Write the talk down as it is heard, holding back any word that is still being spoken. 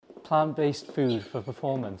plant-based food for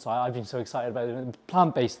performance. I've been so excited about it.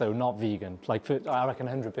 Plant-based though, not vegan. Like I reckon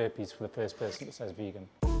 100 burpees for the first person that says vegan.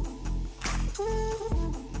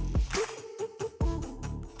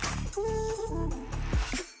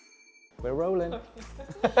 We're rolling.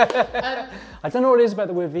 I don't know what it is about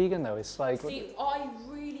the word vegan though. It's like... See, I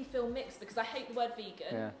really feel mixed because I hate the word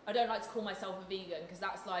vegan. Yeah. I don't like to call myself a vegan because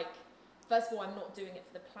that's like, first of all, I'm not doing it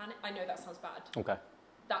for the planet. I know that sounds bad. Okay.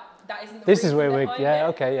 That isn't the This is reason where we're... behind Yeah, it.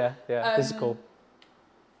 okay, yeah. This is cool.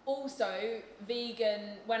 Also,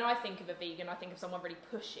 vegan, when I think of a vegan, I think of someone really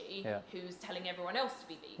pushy who's telling everyone else to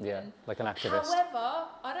be vegan. Yeah, like an activist. However,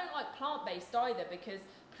 I don't like plant-based either because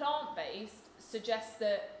plant-based suggests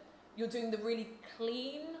that you're doing the really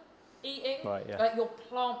clean eating. Right, yeah. Like you're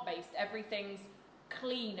plant-based, everything's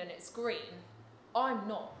clean and it's green. I'm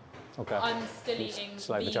not. Okay. I'm still eating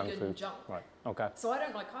like vegan the junk food. Right, okay. So I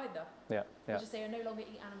don't like either. Yeah. I just say I no longer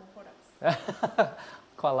eat animal products.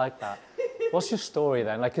 Quite like that. What's your story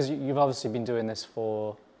then? Like, because you've obviously been doing this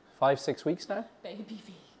for 5-6 weeks now? Baby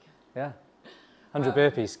vegan. Yeah. 100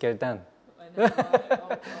 burpees, get it done. I know,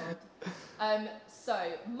 right? Oh, God.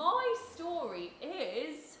 So, my story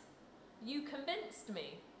is, you convinced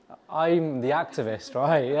me. I'm the activist,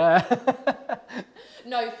 right? Yeah.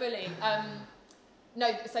 No, fully. No,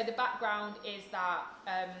 so the background is that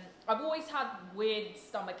I've always had weird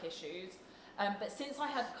stomach issues, but since I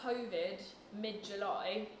had COVID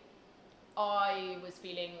mid-July, I was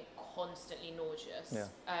feeling constantly nauseous,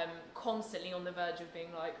 constantly on the verge of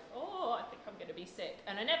being like, oh, I think I'm going to be sick.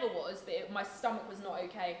 And I never was, but my stomach was not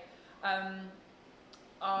okay.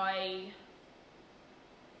 I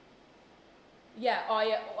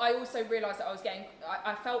also realised that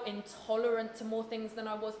I felt intolerant to more things than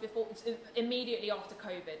I was before, immediately after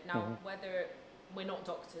COVID. Now, whether we're not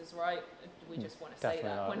doctors, right? We just want to say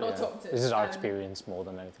that. We're not doctors. This is our experience more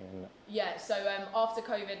than anything, isn't it? Yeah, so after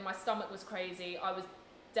COVID, my stomach was crazy. I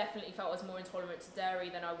definitely felt I was more intolerant to dairy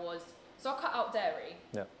than I was. So I cut out dairy.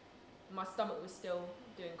 Yeah. My stomach was still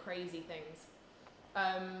doing crazy things.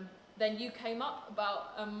 Then you came up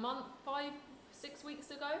about a month, 5-6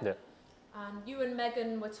 weeks ago. Yeah. And you and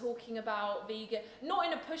Megan were talking about vegan, not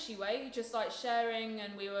in a pushy way, just like sharing,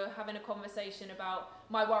 and we were having a conversation about,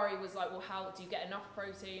 my worry was like, well, how do you get enough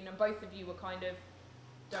protein? And both of you were kind of,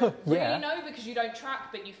 don't really know because you don't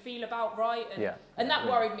track, but you feel about right. And that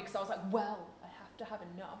worried me because I was like, well, I have to have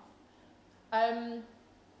enough.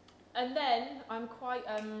 And then I'm quite,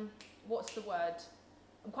 what's the word?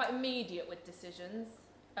 I'm quite immediate with decisions.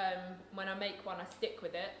 When I make one, I stick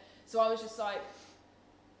with it. So I was just like,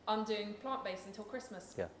 I'm doing plant-based until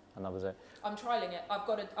Christmas. Yeah, and that was it. I'm trialing it. I've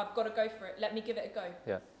got to go for it. Let me give it a go.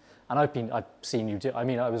 Yeah, and I've seen you do. I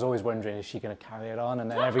mean, I was always wondering, is she going to carry it on? And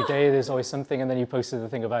then every day there's always something. And then you posted the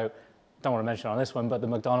thing about, don't want to mention it on this one, but the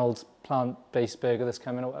McDonald's plant-based burger that's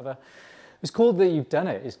coming or whatever. It's cool that you've done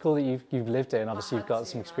it. It's cool that you've lived it, and obviously you've got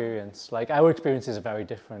some experience. Like our experiences are very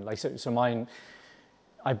different. Like so mine.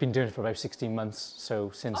 I've been doing it for about 16 months. So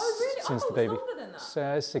since the baby. Longer than that.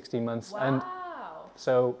 So 16 months. Wow. And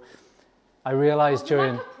so I realised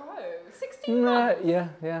during... Like a pro. 16 months?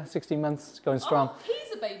 Yeah, 16 months, going strong. Oh,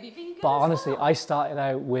 he's a baby vegan. But honestly, I started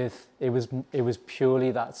out with, it was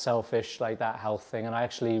purely that selfish, like that health thing. And I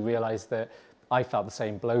actually realised that I felt the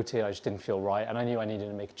same, bloated, I just didn't feel right. And I knew I needed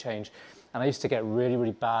to make a change. And I used to get really,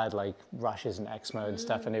 really bad, like rashes and eczema and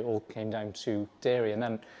stuff. And it all came down to dairy. And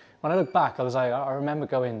then when I look back, I was like, I remember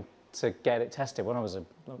going to get it tested when I was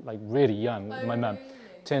really young with my mum.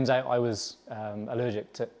 Turns out I was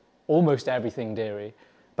allergic to almost everything dairy,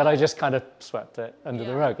 but I just kind of swept it under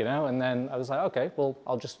the rug, you know? And then I was like, okay, well,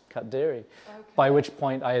 I'll just cut dairy. Okay. By which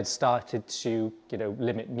point I had started to,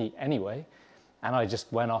 limit meat anyway. And I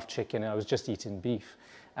just went off chicken and I was just eating beef.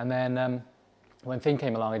 And then when Finn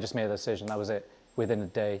came along, I just made a decision. That was it. Within a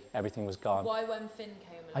day, everything was gone. Why when Finn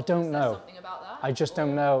came along? I don't know. Something about that? I just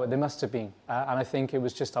don't know. There must have been. And I think it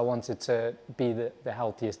was just I wanted to be the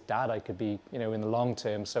healthiest dad I could be, in the long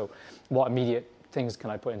term. So what immediate things can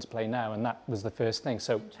I put into play now? And that was the first thing.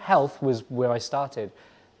 So health was where I started.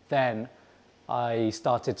 Then I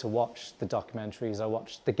started to watch the documentaries. I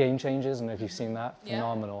watched The Game Changers, and if you've seen that,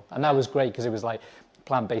 phenomenal. And that was great because it was like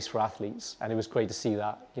plant-based for athletes. And it was great to see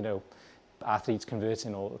that, athletes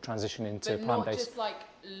converting or transitioning to plant-based. Not just like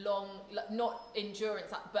long, not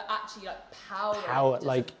endurance, but actually like power,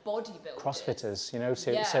 like bodybuilders,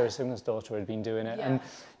 CrossFitters. Sarah Simmons' daughter had been doing it, and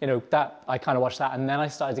that I kind of watched that, and then I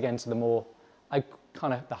started to get into the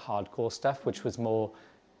hardcore stuff, which was more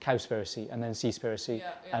Cowspiracy and then Seaspiracy,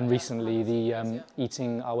 and recently the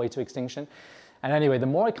Eating Our Way to Extinction. And anyway, the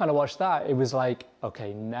more I kind of watched that, it was like,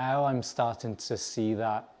 okay, now I'm starting to see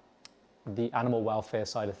that the animal welfare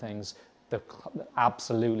side of things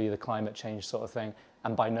absolutely the climate change sort of thing.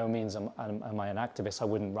 And by no means am I an activist. I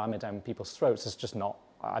wouldn't ram it down people's throats. It's just not.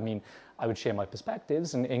 I mean, I would share my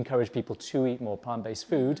perspectives and encourage people to eat more plant-based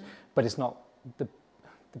food, but it's not the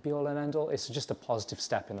be-all and end-all. It's just a positive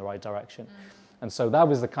step in the right direction. And so that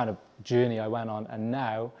was the kind of journey I went on. And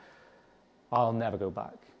now I'll never go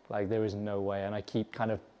back. Like, there is no way. And I keep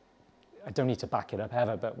kind of, I don't need to back it up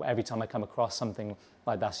ever, but every time I come across something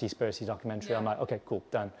like that Seaspiracy documentary, I'm like, okay, cool,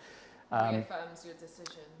 done. Reaffirms your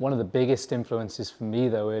decision. One of the biggest influences for me,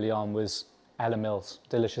 though, early on was Ella Mills,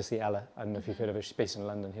 Deliciously Ella. I don't know if you've heard of her. She's based in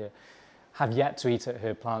London here. Have yet to eat at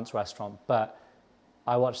her plants restaurant, but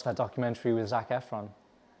I watched that documentary with Zac Efron.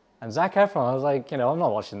 And Zac Efron, I was like, I'm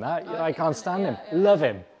not watching that. I can't stand him. Love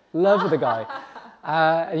him. Love the guy.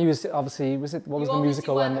 And he was obviously, what was the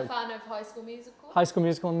musical one? You weren't a fan of High School Musical? High School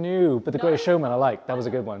Musical, no, but The Greatest Showman I liked. That was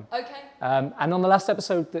a good one. Okay. And on the last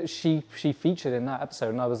episode that she featured in that episode,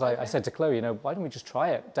 and I was like, I said to Chloe, why don't we just try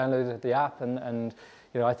it? Downloaded the app, and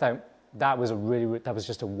I thought that was that was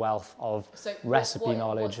just a wealth of recipe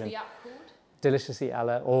knowledge. What's the app called? Deliciously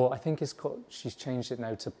Ella, or I think it's called, she's changed it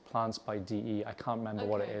now to Plants by DE. I can't remember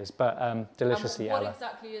what it is, but Deliciously Ella. What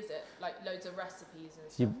exactly is it? Like loads of recipes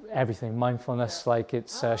and stuff? Everything, mindfulness, like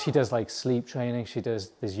it's, she does like sleep training,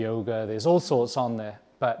 there's yoga, there's all sorts on there,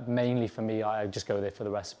 but mainly for me, I just go there for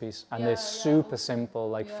the recipes. And they're super simple,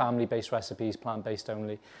 like family-based recipes, plant-based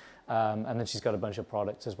only. And then she's got a bunch of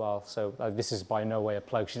products as well. So this is by no way a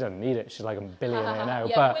plug. She doesn't need it. She's like a billionaire now.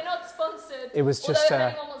 But we're not sponsored. It was just... Although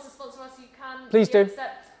if anyone wants to sponsor us, you can. Please do.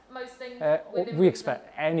 Accept most things we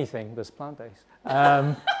expect anything that's plant-based.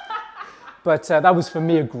 But that was, for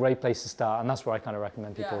me, a great place to start. And that's where I kind of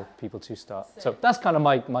recommend people to start. Sick. So that's kind of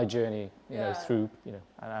my journey, through,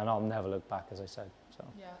 and I'll never look back, as I said. So.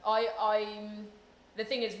 Yeah, the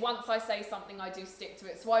thing is, once I say something, I do stick to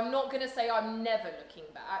it. So I'm not going to say I'm never looking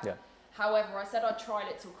back. Yeah. However, I said I'd tried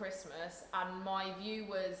it till Christmas, and my view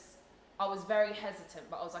was, I was very hesitant,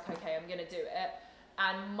 but I was like, okay, I'm going to do it.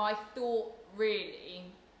 And my thought really,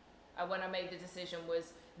 when I made the decision,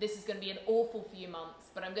 was this is going to be an awful few months,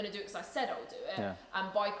 but I'm going to do it because I said I'll do it. Yeah.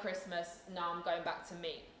 And by Christmas, now I'm going back to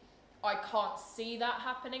meat. I can't see that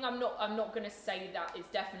happening. I'm not going to say that is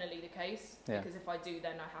definitely the case, because if I do,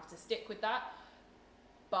 then I have to stick with that.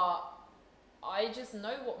 But I just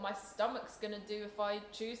know what my stomach's going to do if I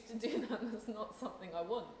choose to do that. That's not something I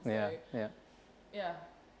want. So, yeah.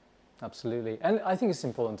 Absolutely. And I think it's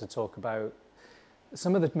important to talk about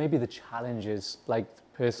some of maybe the challenges, like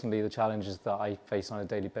personally the challenges that I face on a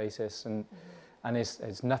daily basis. And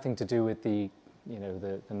it's nothing to do with the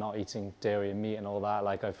not eating dairy and meat and all that.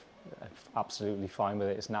 Like I'm absolutely fine with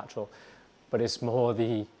it. It's natural. But it's more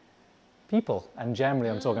the people, and generally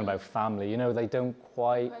I'm talking about family, they don't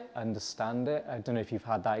quite understand it. I don't know if you've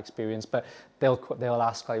had that experience, but they'll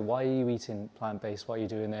ask, like, why are you eating plant-based, why are you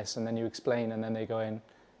doing this? And then you explain, and then they go in,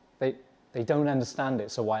 they don't understand it,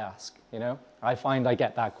 so why ask, I find I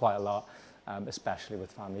get that quite a lot, especially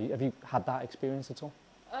with family. Have you had that experience at all?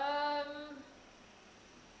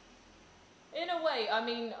 In a way, I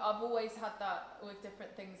mean, I've always had that with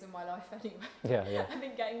different things in my life anyway. Yeah. I've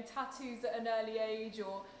been getting tattoos at an early age,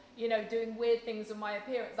 or doing weird things with my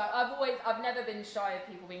appearance. Like I've never been shy of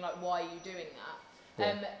people being like, why are you doing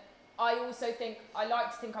that? Yeah. I also I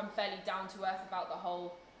like to think I'm fairly down to earth about the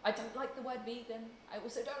whole, I don't like the word vegan. I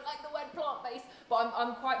also don't like the word plant-based, but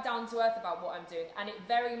I'm quite down to earth about what I'm doing. And it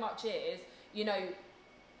very much is,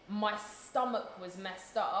 my stomach was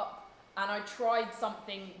messed up, and I tried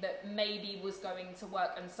something that maybe was going to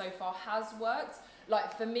work, and so far has worked.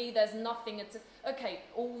 Like, for me, there's nothing,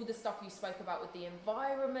 all the stuff you spoke about with the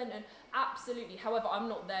environment, and absolutely, however, I'm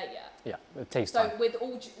not there yet. Yeah, it takes time. So with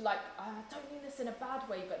all, I don't mean this in a bad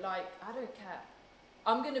way, but I don't care.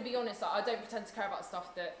 I'm going to be honest, I don't pretend to care about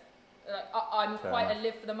stuff that, I'm fair quite enough. a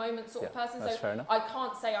live for the moment sort of person, that's so fair enough. I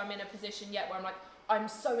can't say I'm in a position yet where I'm like, I'm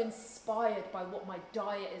so inspired by what my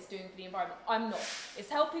diet is doing for the environment. I'm not. It's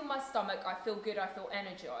helping my stomach, I feel good, I feel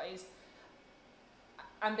energized.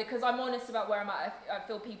 And because I'm honest about where I'm at, I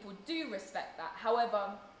feel people do respect that.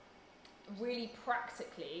 However, really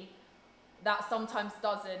practically, that sometimes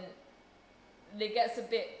doesn't,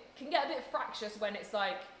 can get a bit fractious when it's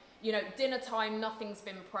like, dinner time, nothing's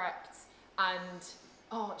been prepped, and,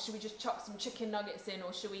 should we just chuck some chicken nuggets in,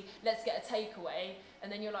 or let's get a takeaway?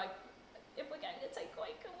 And then you're like, if we're getting a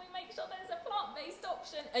takeaway, can we make sure there's a plant-based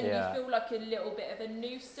option? And you feel like a little bit of a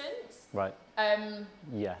nuisance. Right.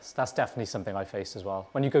 Yes, that's definitely something I face as well.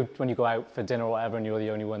 When you go out for dinner or whatever, and you're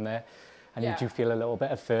the only one there, and you do feel a little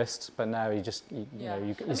bit at first, but now you just,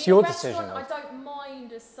 it's your decision. I don't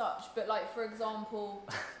mind as such, but like, for example,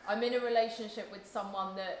 I'm in a relationship with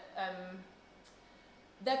someone that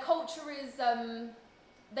their culture is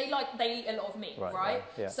they eat a lot of meat, right?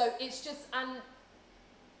 Yeah. So it's just and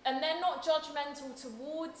they're not judgmental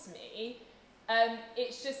towards me.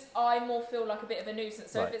 It's just I more feel like a bit of a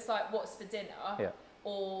nuisance. So if it's like what's for dinner,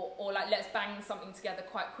 or like let's bang something together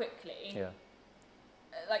quite quickly. Yeah.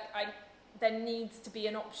 There needs to be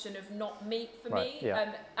an option of not meat for me,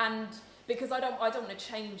 yeah. And because I don't want to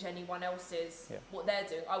change anyone else's what they're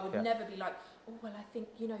doing. I would never be like, oh well, I think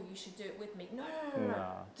you should do it with me. No.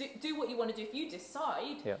 Do what you want to do. If you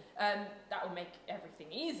decide, that will make everything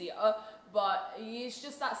easier. But it's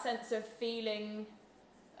just that sense of feeling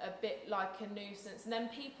a bit like a nuisance. And then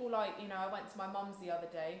people like, I went to my mum's the other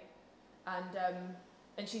day,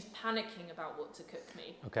 and she's panicking about what to cook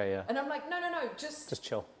me. Okay, yeah. And I'm like, no, just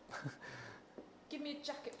chill. Give me a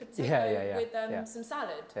jacket potato with some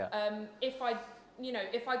salad. Yeah. If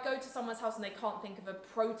I go to someone's house and they can't think of a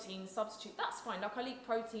protein substitute, that's fine. Like I'll eat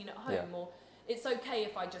protein at home, or it's okay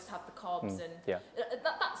if I just have the carbs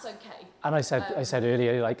that's okay. And I said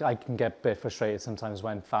earlier, like I can get a bit frustrated sometimes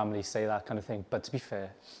when families say that kind of thing. But to be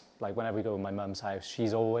fair, like whenever we go to my mum's house,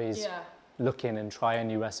 she's always looking and trying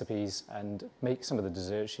new recipes and make some of the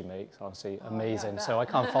desserts she makes. Honestly, amazing. So I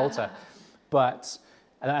can't fault her. But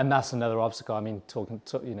and that's another obstacle. I mean, talking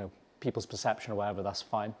to people's perception or whatever, that's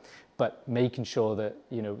fine. But making sure that,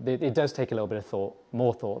 it does take a little bit of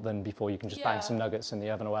more thought than before. You can just bang some nuggets in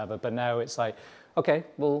the oven or whatever. But now it's like, okay,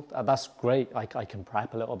 well, that's great. I can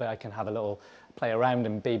prep a little bit. I can have a little play around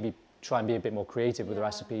and maybe try and be a bit more creative with the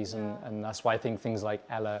recipes. And that's why I think things like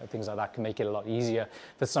Ella, things like that can make it a lot easier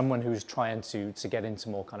for someone who's trying to get into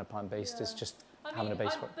more kind of plant-based. It's just having a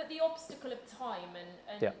base for it. But the obstacle of time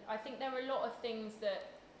and I think there are a lot of things that,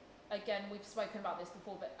 again, we've spoken about this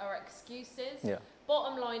before, but are excuses. Yeah.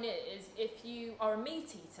 Bottom line is, if you are a meat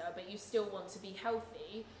eater but you still want to be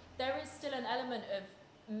healthy, there is still an element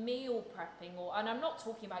of meal prepping, and I'm not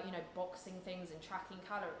talking about boxing things and tracking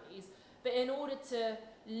calories, but in order to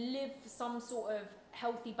live some sort of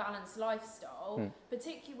healthy, balanced lifestyle,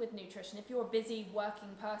 particularly with nutrition, if you're a busy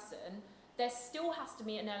working person, there still has to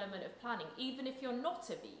be an element of planning, even if you're not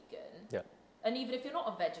a vegan, and even if you're not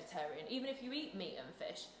a vegetarian, even if you eat meat and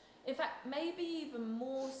fish. In fact, maybe even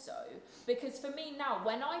more so, because for me now,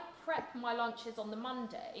 when I prep my lunches on the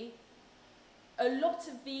Monday, a lot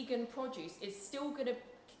of vegan produce is still going to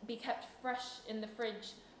be kept fresh in the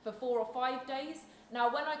fridge for 4 or 5 days.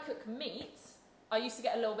 Now, when I cook meat, I used to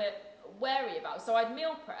get a little bit wary about, so I'd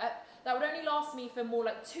meal prep. That would only last me for more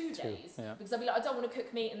like 2 days, because I'd be like, I don't want to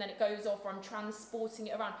cook meat, and then it goes off, or I'm transporting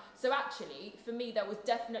it around. So actually, for me, there was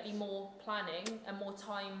definitely more planning and more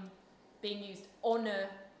time being used on a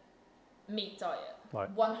meat diet. Right.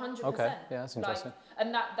 100%. Okay, yeah, that's interesting.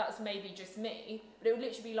 And that's maybe just me, but it would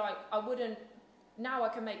literally be like, now I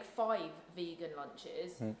can make 5 vegan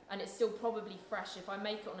lunches, and it's still probably fresh. If I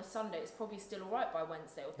make it on a Sunday, it's probably still all right by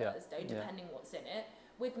Wednesday or Thursday, depending what's in it.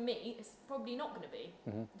 With meat, it's probably not going to be.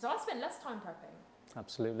 So I spend less time prepping.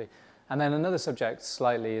 Absolutely. And then another subject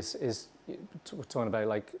slightly is talking about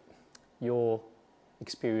like your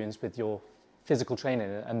experience with your physical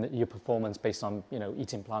training and your performance based on,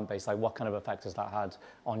 eating plant-based. Like what kind of effect has that had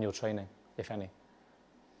on your training, if any?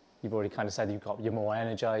 You've already kind of said you're more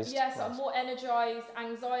energized. Yes, I'm more energized.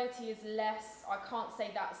 Anxiety is less. I can't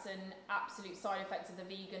say that's an absolute side effect of the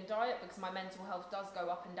vegan diet, because my mental health does go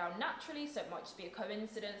up and down naturally, so it might just be a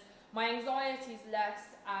coincidence. My anxiety is less,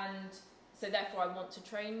 and so therefore I want to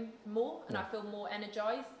train more, and I feel more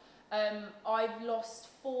energized. I've lost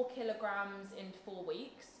 4 kilograms in 4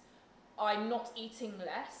 weeks. I'm not eating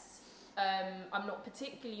less. I'm not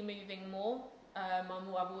particularly moving more. I've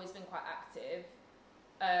always been quite active.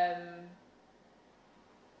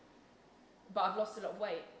 But I've lost a lot of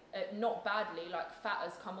weight. Not badly, like fat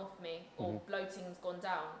has come off me, or bloating's gone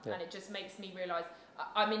down, and it just makes me realise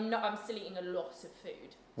I'm still eating a lot of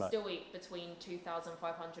food. Right. Still eat between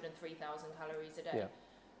 2,500 and 3,000 calories a day.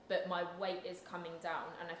 But my weight is coming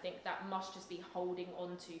down, and I think that must just be holding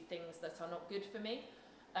on to things that are not good for me.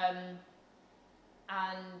 And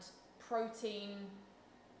protein,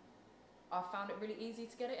 I found it really easy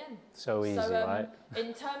to get it in. So easy, right?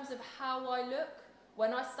 In terms of how I look,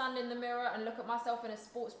 when I stand in the mirror and look at myself in a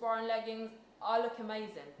sports bra and leggings, I look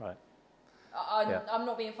amazing. Right. I'm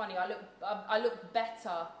not being funny. I look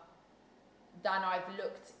better than I've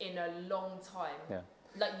looked in a long time. Yeah.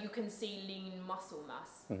 Like you can see lean muscle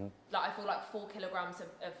mass. Like I feel like 4 kilograms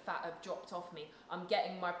of fat have dropped off me. I'm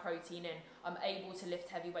getting my protein in. I'm able to lift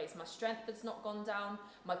heavy weights. My strength has not gone down.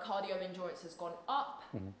 My cardio endurance has gone up.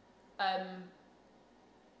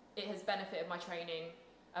 It has benefited my training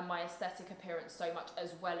and my aesthetic appearance so much,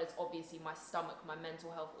 as well as obviously my stomach, my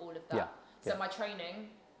mental health, all of that. So my training,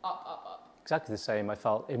 up. exactly the same. I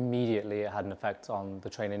felt immediately it had an effect on the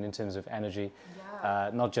training in terms of energy.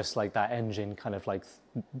 Not just like that engine kind of like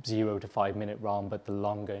 0 to 5 minute run, but the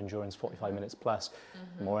longer endurance, 45 minutes plus,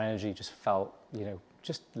 more energy, just felt, you know,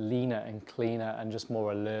 just leaner and cleaner and just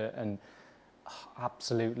more alert, and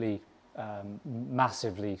absolutely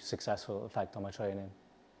massively successful effect on my training.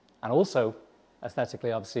 And also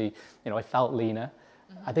aesthetically, obviously, you know, I felt leaner.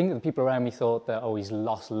 I think the people around me thought that, oh, he's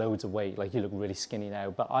lost loads of weight, like you look really skinny now.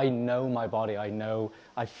 But I know my body,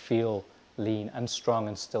 I feel lean and strong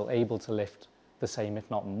and still able to lift the same, if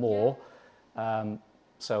not more.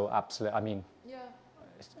 So absolutely, I mean,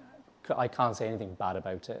 I can't say anything bad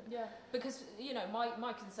about it. Yeah, because, you know,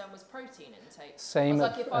 my concern was protein intake. Same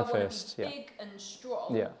like, if I want first, to be big and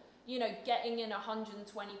strong, you know, getting in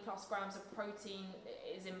 120 plus grams of protein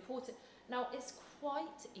is important. Now, it's quite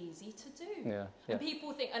easy to do. And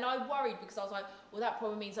people think, and I worried because I was like, well, that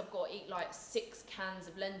probably means I've got to eat like 6 cans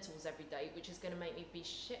of lentils every day, which is going to make me be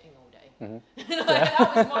shitting all day.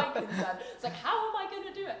 That was my concern. It's like, how am I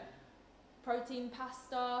going to do it? Protein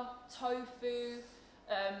pasta, tofu,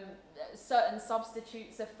 certain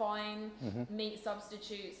substitutes are fine, meat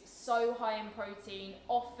substitutes, so high in protein,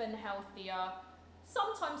 often healthier,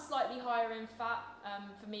 sometimes slightly higher in fat.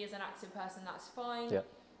 For me as an active person, that's fine.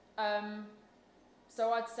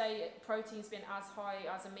 So I'd say protein's been as high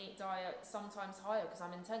as a meat diet, sometimes higher, because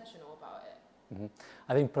I'm intentional about it.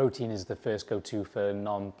 I think protein is the first go-to for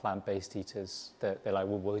non-plant-based eaters. That they're like,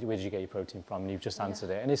 well, where did you get your protein from? And you've just answered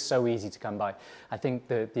it. And it's so easy to come by. I think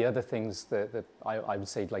the other things that I would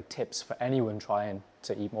say, like tips for anyone trying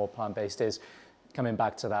to eat more plant-based, is coming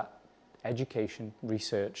back to that education,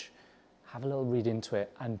 research. Have a little read into it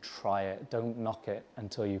and try it. Don't knock it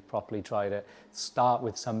until you've properly tried it. Start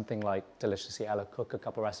with something like Deliciously Ella, cook a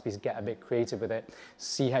couple of recipes, get a bit creative with it,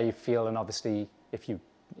 see how you feel. And obviously, if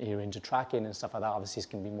you're into tracking and stuff like that, obviously it's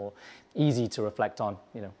going to be more easy to reflect on,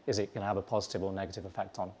 you know, is it going to have a positive or negative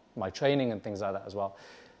effect on my training and things like that as well.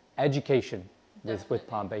 Education with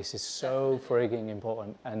plant-based is so frigging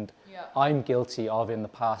important. And I'm guilty of, in the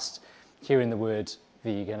past, hearing the word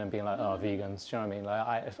vegan and being like, oh, vegans, do you know what I mean?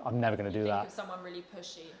 Like, I'm never going to do that. Think of someone really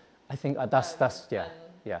pushy. I think that's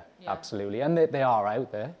absolutely. And they are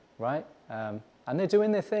out there, right? And they're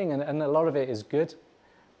doing their thing, and a lot of it is good,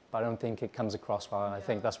 but I don't think it comes across well. And I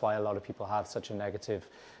think that's why a lot of people have such a negative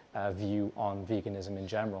view on veganism in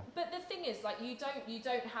general. But the thing is, like, you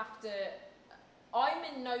don't have to. I'm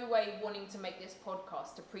in no way wanting to make this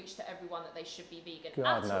podcast to preach to everyone that they should be vegan.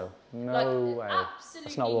 God, no way. Absolutely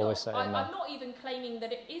That's not what we're saying. I'm not even claiming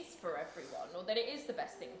that it is for everyone or that it is the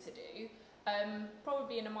best thing to do.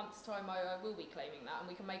 Probably in a month's time, I will be claiming that, and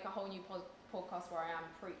we can make a whole new podcast where I am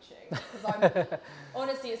preaching. Because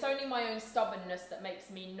honestly, it's only my own stubbornness that makes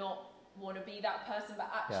me not want to be that person.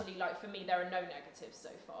 But actually, like, for me, there are no negatives so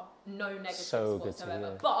far. No negatives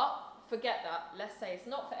whatsoever. But forget that. Let's say it's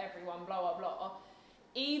not for everyone, blah, blah, blah.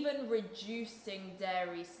 Even reducing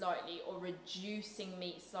dairy slightly or reducing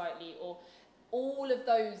meat slightly, or all of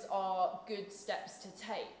those are good steps to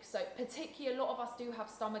take. So particularly, a lot of us do have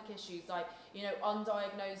stomach issues, like, you know,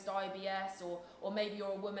 undiagnosed IBS, or maybe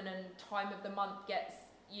you're a woman and time of the month gets,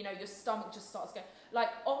 you know, your stomach just starts going, like,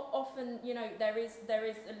 often, you know, there is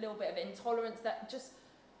a little bit of intolerance that just,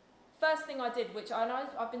 first thing I did, which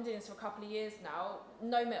I've been doing this for a couple of years now,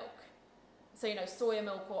 no milk. So, you know, soya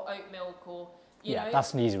milk or oat milk, or, you know.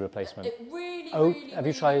 That's an easy replacement. It really, have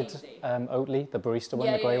you tried Oatly, the barista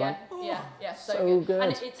one, the grey one? Yeah, so good.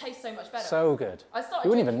 And it tastes so much better. So good. I started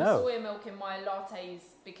drinking soya milk in my lattes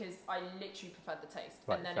because I literally preferred the taste.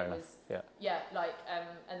 Right, and then fair it enough. was,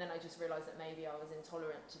 and then I just realised that maybe I was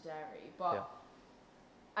intolerant to dairy. But,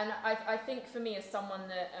 and I think for me, as someone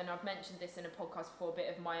that, and I've mentioned this in a podcast before, a bit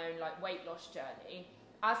of my own, like, weight loss journey,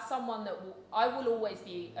 as someone that I will always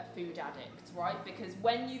be a food addict, right? Because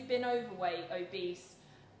when you've been overweight, obese,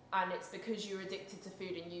 and it's because you're addicted to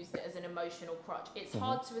food and used it as an emotional crutch, it's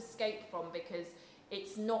hard to escape from, because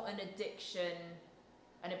it's not an addiction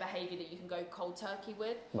and a behaviour that you can go cold turkey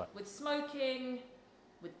with. Right. With smoking,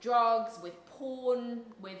 with drugs, with porn,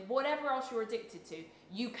 with whatever else you're addicted to,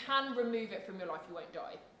 you can remove it from your life, you won't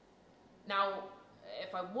die. Now,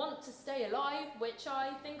 if I want to stay alive, which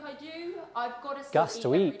I think I do, I've got to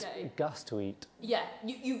still eat every day. Gus to eat. Yeah,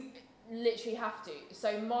 you literally have to.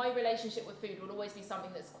 So my relationship with food will always be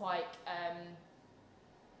something that's quite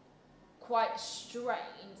strained.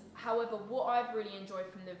 However, what I've really enjoyed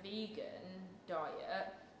from the vegan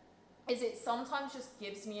diet is it sometimes just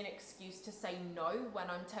gives me an excuse to say no when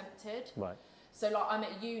I'm tempted. Right. So, like, I'm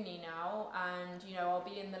at uni now, and, you know, I'll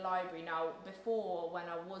be in the library now. Before, when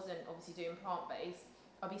I wasn't obviously doing plant-based,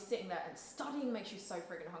 I'll be sitting there, and studying makes you so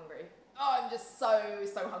friggin' hungry. I'm just so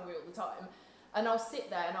hungry all the time. And I'll sit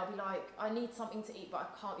there and I'll be like, I need something to eat, but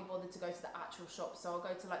I can't be bothered to go to the actual shop. So I'll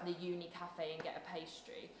go to like the uni cafe and get a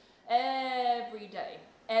pastry every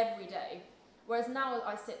day. Whereas now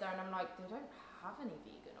I sit there and I'm like, they don't have any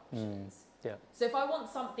vegan options. Yeah. So if I want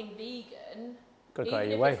something vegan,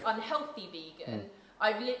 even if it's unhealthy vegan,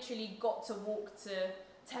 I've literally got to walk to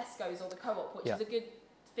Tesco's or the Co-op, which is a good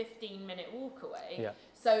 15-minute walk away. Yeah.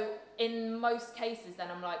 So in most cases, then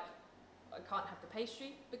I'm like, I can't have the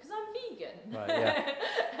pastry because I'm vegan. Right,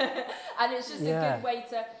 yeah. And it's just a good way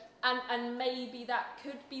to, and maybe that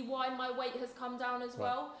could be why my weight has come down as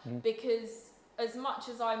well, because as much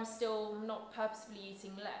as I'm still not purposefully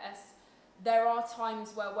eating less, there are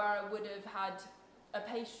times where I would have had a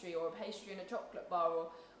pastry and a chocolate bar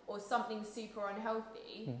or something super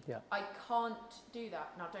unhealthy. I can't do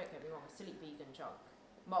that. Now, don't get me wrong, I still eat vegan junk.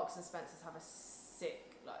 Marks and Spencer's have a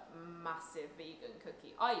sick, like, massive vegan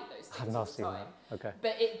cookie. I eat those things all the time. Okay.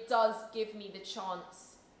 But it does give me the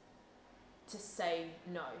chance to say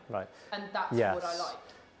no. Right. And that's what I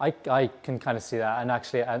like. I can kind of see that. And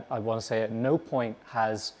actually, I want to say at no point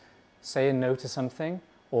has saying no to something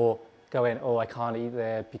or going, oh, I can't eat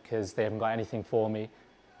there because they haven't got anything for me.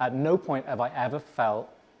 At no point have I ever felt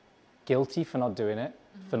guilty for not doing it,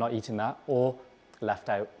 for not eating that, or left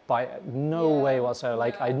out by no way whatsoever.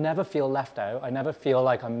 Like I never feel left out. I never feel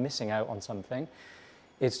like I'm missing out on something.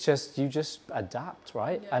 It's just, you just adapt,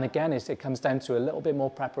 right? And again, it comes down to a little bit more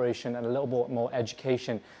preparation and a little bit more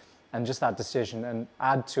education and just that decision. And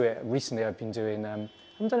add to it, recently I've been doing, I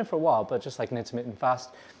haven't done it for a while, but just like an intermittent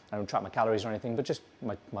fast. I don't track my calories or anything, but just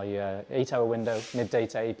my 8-hour window, midday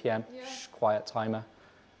to 8 p.m, quiet timer.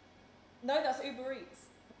 No, that's Uber Eats.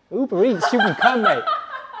 Uber Eats, you can come, mate.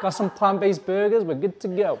 Got some plant-based burgers, we're good to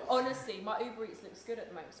go. Honestly, my Uber Eats looks good at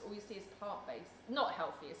the moment. So all you see is plant-based. Not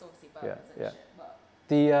healthy, it's obviously burgers and shit. But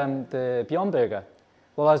The Beyond Burger.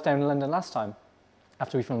 Well, I was down in London last time,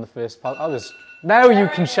 after we filmed the first part. Now you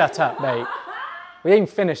can shut up, mate. We ain't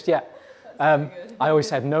finished yet. I always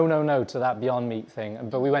said no to that Beyond Meat thing.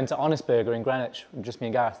 But we went to Honest Burger in Greenwich, just me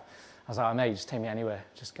and Gareth. I was like, oh, mate, just take me anywhere.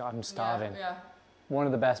 I'm starving. Yeah. One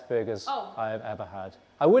of the best burgers I've ever had.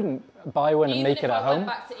 I wouldn't buy one and make it at home. Even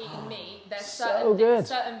if I went back to eating meat, there's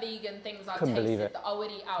certain vegan things I've tasted that I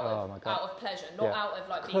would eat out of pleasure, not out of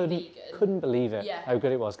like being vegan. Couldn't believe it, how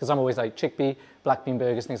good it was. Because I'm always like chickpea, black bean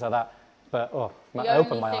burgers, things like that. But I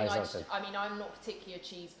opened my eyes. I mean, I'm not particularly a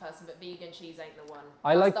cheese person, but vegan cheese ain't the one.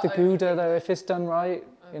 I like the Gouda though, if it's done right,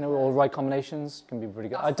 or right combinations, can be pretty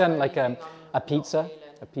good. I've done like a pizza.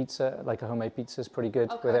 A pizza, like a homemade pizza, is pretty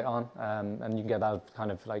good with it on, and you can get that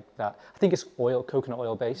kind of like that. I think it's coconut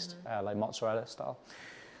oil based, like mozzarella style.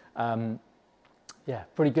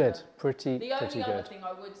 Pretty good, pretty good. The only other thing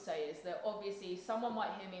I would say is that obviously someone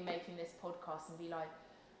might hear me making this podcast and be like,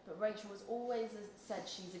 but Rachel has always said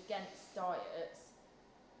she's against diets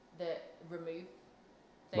that remove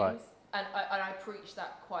things. Right. And I preach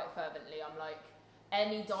that quite fervently. I'm like,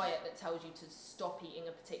 any diet that tells you to stop eating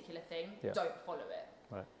a particular thing, don't follow it.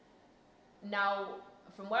 Right. Now,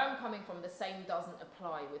 from where I'm coming from, the same doesn't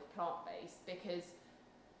apply with plant-based because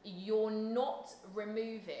you're not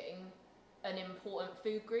removing an important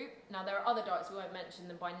food group. Now, there are other diets, we won't mention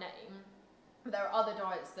them by name, but there are other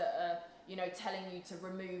diets that are, telling you to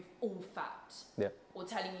remove all fat, or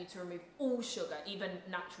telling you to remove all sugar, even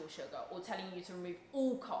natural sugar, or telling you to remove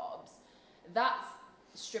all carbs. That's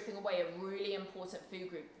stripping away a really important food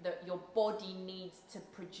group that your body needs to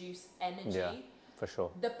produce energy. Yeah, for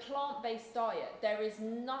sure. The plant-based diet, there is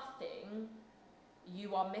nothing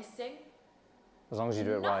you are missing. As long as you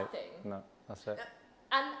do it right. No, that's it.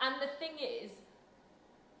 And the thing is,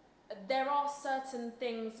 there are certain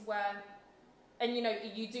things where, and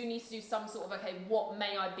you do need to do some sort of, what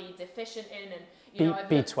may I be deficient in, and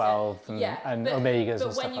B12 and omegas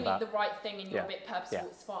and stuff like that. But when you eat the right thing and you're a bit purposeful,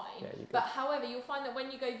 it's fine. But however, you'll find that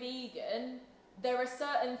when you go vegan, there are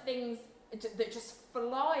certain things that just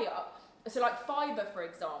fly up. So like fibre, for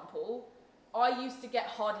example, I used to get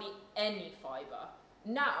hardly any fibre.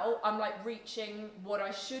 Now I'm like reaching what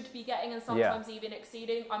I should be getting and sometimes even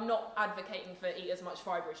exceeding. I'm not advocating for eat as much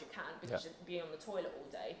fibre as you can because you'll be on the toilet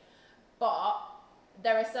all day. But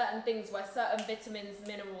there are certain things where certain vitamins,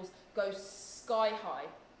 minerals go sky high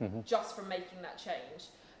just from making that change.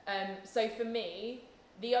 So for me,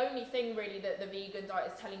 the only thing really that the vegan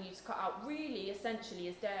diet is telling you to cut out really essentially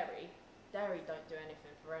is dairy. Dairy don't do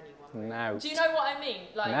anything for anyone. No. Do you know what I mean?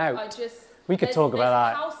 Like we could talk about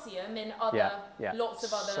that. There's calcium in other lots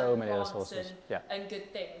of other so many plants other sources. and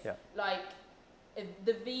good things. Like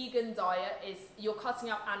the vegan diet is you're cutting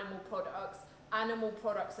out animal products. Animal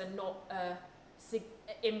products are not a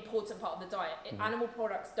important part of the diet. Animal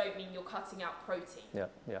products don't mean you're cutting out protein. Yeah,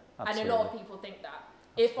 absolutely. And a lot of people think that.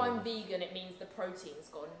 If I'm vegan, it means the protein's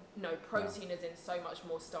gone. No, protein is in so much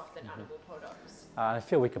more stuff than animal products. I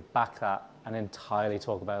feel we could back that and entirely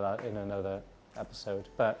talk about that in another episode.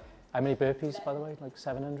 But how many burpees, by the way? Like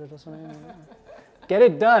 700 or something? Get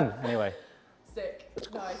it done! Anyway. Sick.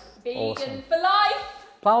 Nice. Vegan Awesome. for life!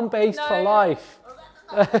 Plant-based for life!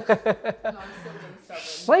 No, I'm still being stubborn.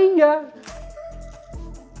 See ya!